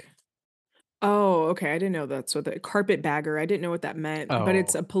quick. Oh, okay. I didn't know that's what the carpetbagger. I didn't know what that meant, but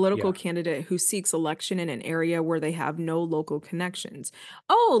it's Oh, a political yeah. candidate who seeks election in an area where they have no local connections.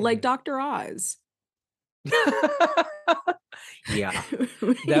 Oh, like Mhm. Dr. Oz. Yeah,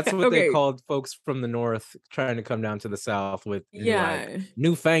 that's Yeah, what they okay. called folks from the North trying to come down to the South with new, like, Yeah.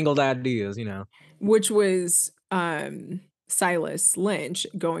 newfangled ideas, you know? Which was, Silas Lynch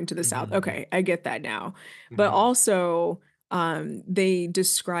going to the Mhm, South. mhm, Okay, I get that now. But mhm, also, they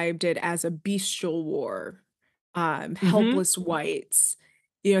described it as a bestial war, mhm, helpless whites,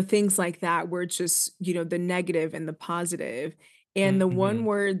 things like that, where it's just, the negative and the positive. And the one mhm.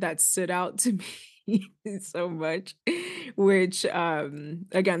 word that stood out to me so much, which,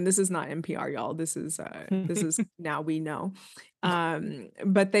 again, this is not NPR, y'all. This is now we know.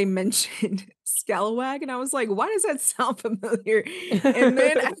 But they mentioned scalawag, and I was like, "Why does that sound familiar?" And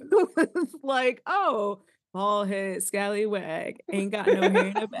then I was like, "Oh, bald head scallywag ain't got no hair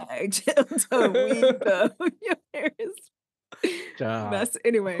in a bag till we go. Your hair is Child. mess."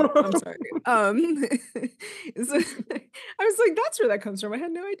 Anyway, I'm sorry. So I was like, "That's where that comes from." I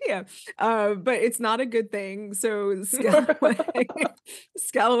had no idea. But it's not a good thing. So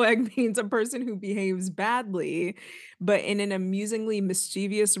scalawag means a person who behaves badly, but in an amusingly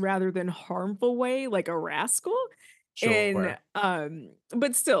mischievous rather than harmful way, like a rascal. And Sure.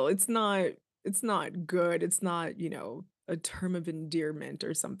 but still, it's not good. It's not, a term of endearment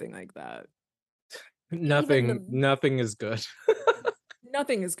or something like that. Even the Nothing is good.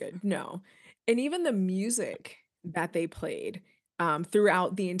 Nothing is good, no. And even the music that they played,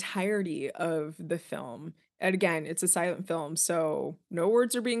 throughout the entirety of the film, and again, it's a silent film, so no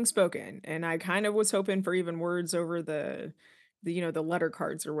words are being spoken, and I kind of was hoping for even words over the letter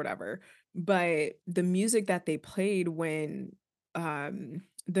cards or whatever, but the music that they played when,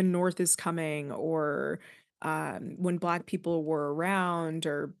 the North is coming, or, when Black people were around,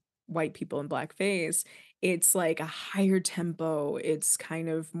 or white people in blackface, it's like a higher tempo, it's kind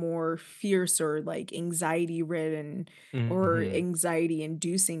of more fierce, or like anxiety ridden, or Mhm, anxiety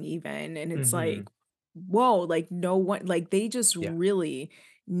inducing even, and it's like, mhm. whoa, like no one, like they just Yeah. really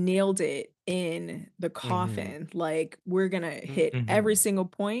nailed it in the Mhm, coffin. Like, we're gonna hit every mhm. single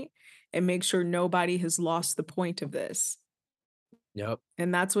point and make sure nobody has lost the point of this. Yep.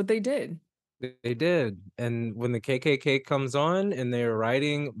 And that's what they did. They did. And when the KKK comes on and they're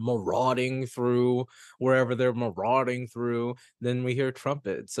marauding through wherever they're marauding through, then we hear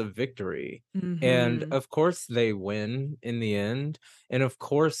trumpets of victory. And Mhm. of course they win in the end. And of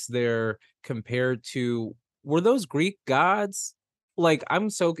course they're compared to, were those Greek gods? Like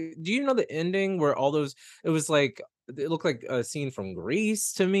do you know the ending where all those, it was like it looked like a scene from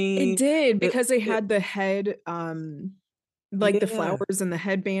Greece to It me. did It, because they it had the head, like the yeah. flowers and the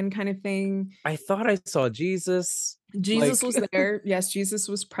headband kind of thing. I thought I saw Jesus. Jesus Like was there. Yes, Jesus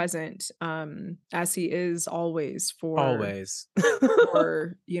was present, as he is always always.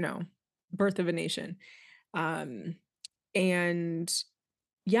 for, Birth of a Nation. Um, and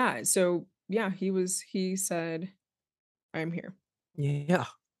yeah, so yeah, he said, "I'm here." Yeah.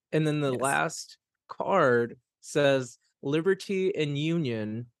 And then the Yes. last card says liberty and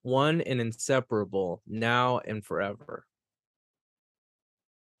union, one and inseparable, now and forever.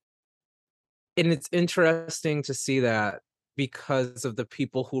 And it's interesting to see that because of the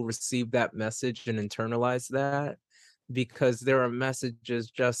people who receive that message and internalize that, because there are messages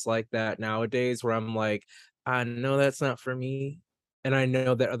just like that nowadays where I'm like, I know that's not for me. And I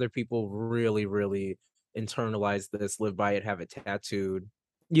know that other people really, really internalize this, live by it, have it tattooed.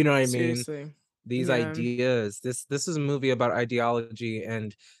 You know what I mean? Seriously. These Yeah, ideas. This is a movie about ideology,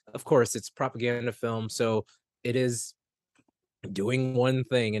 and of course it's propaganda film, so it is doing one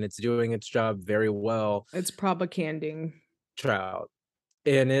thing and it's doing its job very well. it's propaganding. Trout.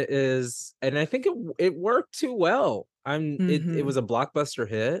 And it is, and I think it worked too well. It was Mhm. a blockbuster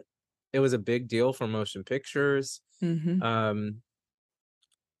hit. It was a big deal for motion pictures. Mhm. Um,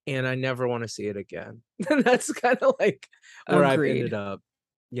 and I never want to see it again. That's kind of like where I've ended Agreed. up.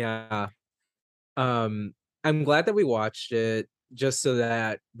 Yeah. Um, I'm glad that we watched it just so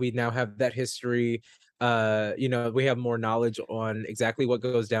that we now have that history. We have more knowledge on exactly what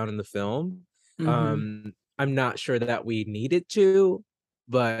goes down in the film. Mhm. I'm not sure that we needed to,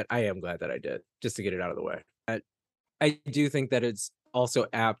 but I am glad that I did, just to get it out of the way. I do think that it's also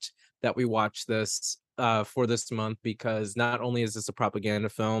apt that we watch this for this month because not only is this a propaganda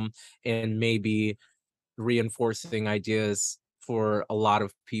film and maybe reinforcing ideas for a lot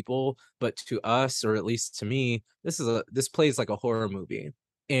of people, but to us, or at least to me, this plays like a horror movie,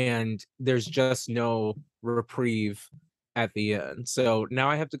 and there's just no reprieve at the end. So now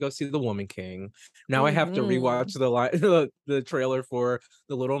I have to go see The Woman King. Now I have to rewatch Mhm. the trailer for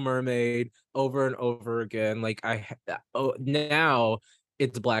The Little Mermaid over and over again. Like now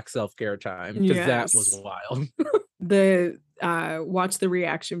it's Black self care time because that was Yes. wild. Watch the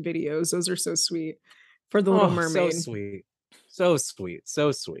reaction videos, those are so sweet, for The Little Oh, so Mermaid. sweet. So sweet.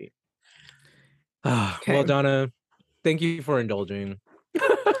 So sweet. Ah, well, Okay. Donna, thank you for indulging.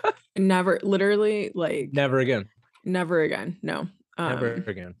 Never literally, like, Never again. never again. No. Never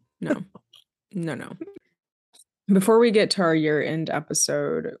again. No. No, no. Before we get to our year-end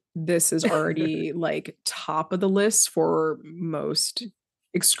episode, this is already, like, top of the list for most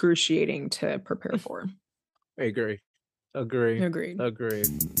excruciating to prepare for. I agree. Agree. Agreed. Agree.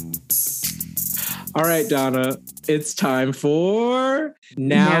 All right, Donna, it's time for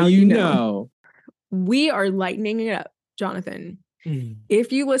Now Now You you know. Know. We are lightening it up, Jonathan. Mm.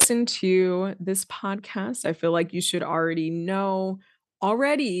 If you listen to this podcast, I feel like you should already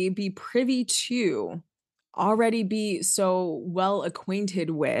be privy to, already be so well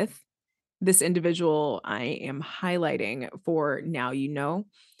acquainted with this individual I am highlighting for Now You Know.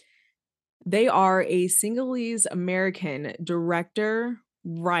 They are a Sinhalese American director,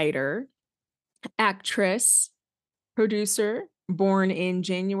 writer, actress, producer, born in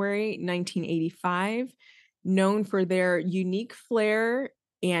January 1985, known for their unique flair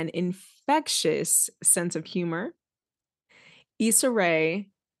and infectious sense of humor. Issa Rae.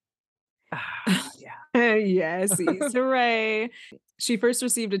 Ah, yeah. Yes, Issa Rae. She first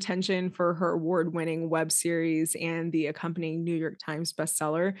received attention for her award-winning web series and the accompanying New York Times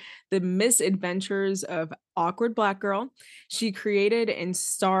bestseller, The Misadventures of Awkward Black Girl. She created and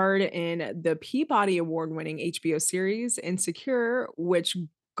starred in the Peabody Award-winning HBO series Insecure, which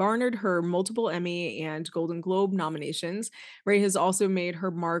garnered her multiple Emmy and Golden Globe nominations. Rae has also made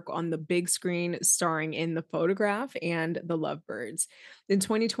her mark on the big screen, starring in The Photograph and The Lovebirds. In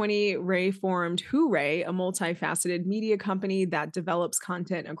 2020, Rae formed Hooray, a multifaceted media company that develops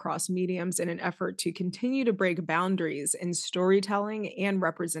content across mediums in an effort to continue to break boundaries in storytelling and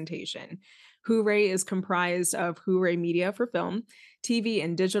representation. Hooray is comprised of Hooray Media for film, TV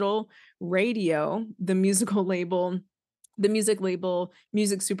and digital, radio, the music label,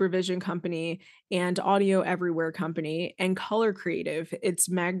 music supervision company, and audio everywhere company, and Color Creative, its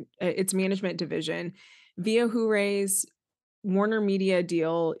management division. Via Hooray's Warner Media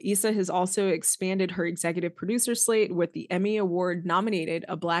deal, Issa has also expanded her executive producer slate with the Emmy Award nominated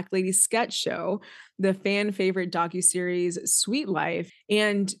A Black Lady sketch show, the fan favorite docuseries Sweet Life,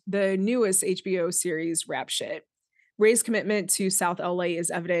 and the newest HBO series Rap Shit. Ray's commitment to South LA is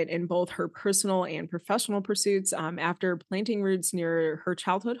evident in both her personal and professional pursuits. After planting roots near her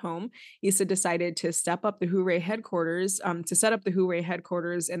childhood home, Issa decided to step up the Hooray headquarters, to set up the Hooray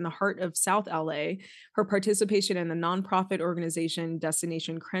headquarters in the heart of South LA. Her participation in the nonprofit organization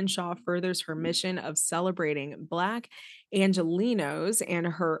Destination Crenshaw furthers her mission of celebrating Black Angelinos, and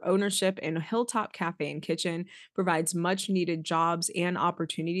her ownership in Hilltop Cafe and Kitchen provides much needed jobs and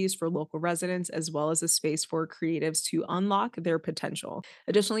opportunities for local residents, as well as a space for creatives to unlock their potential.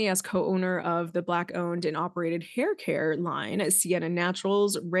 Additionally, as co owner of the Black owned and operated hair care line, Sienna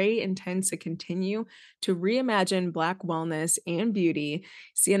Naturals, Ray intends to continue to reimagine Black wellness and beauty.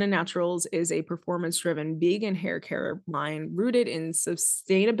 Sienna Naturals is a performance driven vegan hair care line rooted in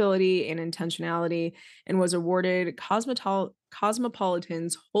sustainability and intentionality, and was awarded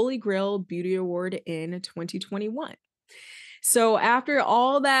Cosmopolitan's Holy Grail Beauty Award in 2021. So after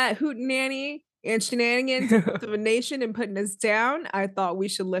all that hootenanny and shenanigans of a nation and putting us down, I thought we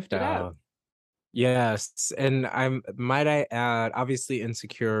should lift it up. Yes, and might I add, obviously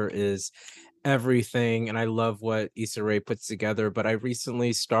Insecure is everything, and I love what Issa Rae puts together, but I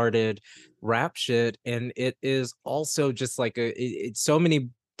recently started Rap Shit, and it is also just like it's so many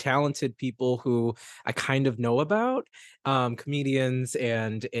talented people who I kind of know about, comedians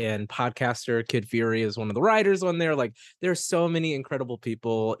and podcaster Kid Fury is one of the writers on there. Like, there's so many incredible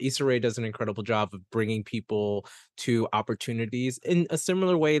people. Issa Rae does an incredible job of bringing people to opportunities in a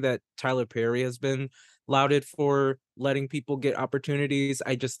similar way that Tyler Perry has been lauded for letting people get opportunities.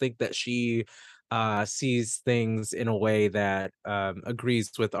 I just think that she sees things in a way that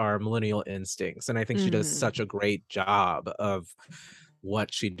agrees with our millennial instincts, and I think she does such a great job of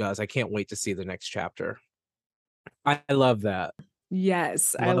what she does. I can't wait to see the next chapter. I love that.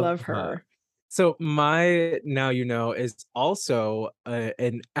 Yes, I love that. her. So my Now You Know is also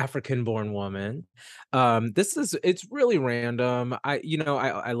an African-born woman. It's really random.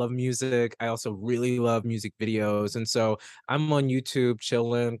 I love music. I also really love music videos, and so I'm on YouTube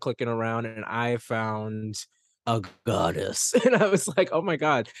chilling, clicking around, and I found a goddess, and I was like, oh my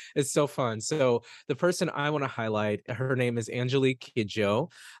god, it's so fun. So the person I want to highlight, her name is Angelique Kidjo.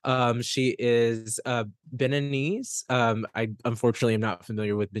 She is Beninese. I unfortunately am not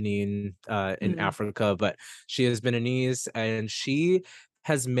familiar with Benin in Africa, but she is Beninese, and she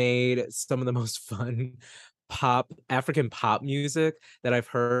has made some of the most fun African pop music that I've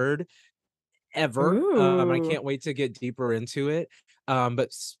heard ever. I Ooh. can't wait to get deeper into it.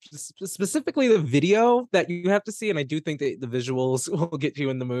 But specifically the video that you have to see, and I do think that the visuals will get you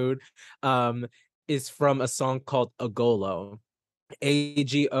in the mood, is from a song called Agolo.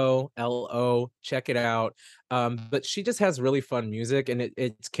 Agolo. Check it out. But she just has really fun music, and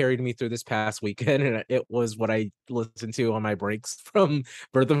it's carried me through this past weekend, and it was what I listened to on my breaks from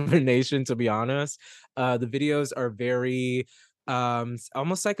Birth of a Nation, to be honest. The videos are very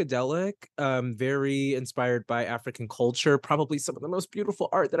almost psychedelic, very inspired by African culture, probably some of the most beautiful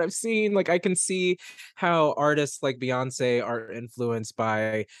art that I've seen. Like, I can see how artists like Beyonce are influenced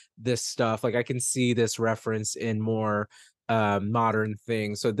by this stuff. Like, I can see this reference in more modern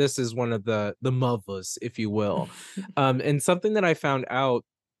things. So this is one of the mothers, if you will. And something that I found out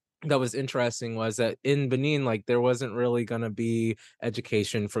that was interesting was that in Benin, like, there wasn't really going to be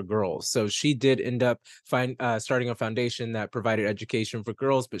education for girls. So she did end up starting a foundation that provided education for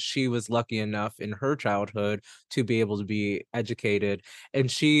girls, but she was lucky enough in her childhood to be able to be educated. And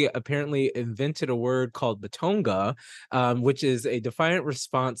she apparently invented a word called Batonga, which is a defiant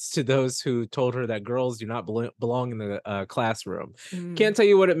response to those who told her that girls do not belong in the classroom. Can't tell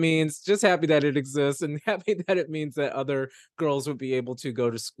you what it means, just happy that it exists, and happy that it means that other girls would be able to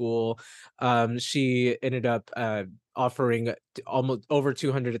go to school. She ended up offering almost over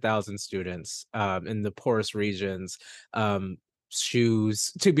 200,000 students in the poorest regions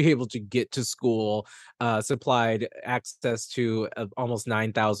shoes to be able to get to school, supplied access to almost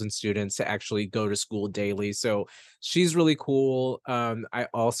 9,000 students to actually go to school daily. So she's really cool. I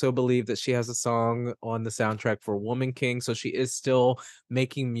also believe that she has a song on the soundtrack for Woman King. So she is still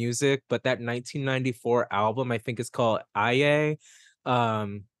making music, but that 1994 album, I think it's called Aye.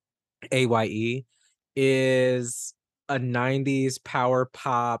 AYE, is a 90s power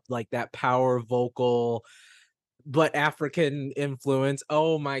pop, like that power vocal, but African influence.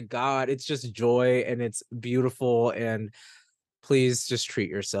 Oh my god, it's just joy, and it's beautiful, and please just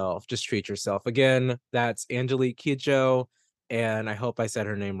treat yourself. Just treat yourself. Again, that's Angelique Kidjo, and I hope I said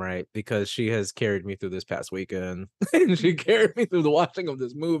her name right because she has carried me through this past weekend and she carried me through the watching of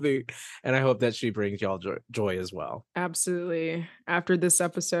this movie, and I hope that she brings y'all joy as well. Absolutely. After this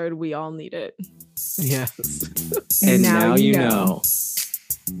episode, we all need it. Yes. And now you know.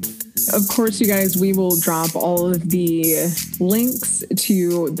 Of course, you guys, we will drop all of the links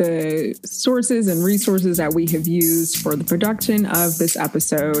to the sources and resources that we have used for the production of this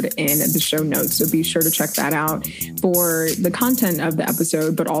episode in the show notes. So be sure to check that out for the content of the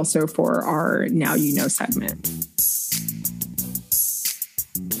episode, but also for our Now You Know segment.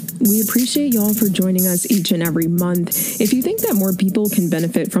 We appreciate y'all for joining us each and every month. If you think that more people can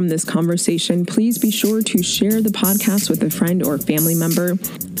benefit from this conversation, please be sure to share the podcast with a friend or family member.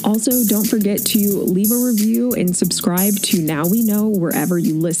 Also, don't forget to leave a review and subscribe to Now We Know wherever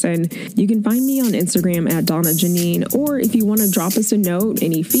you listen. You can find me on Instagram at Donna Janine, or if you want to drop us a note,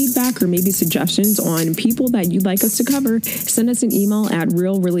 any feedback or maybe suggestions on people that you'd like us to cover, send us an email at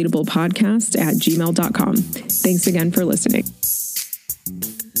realrelatablepodcast@gmail.com. Thanks again for listening.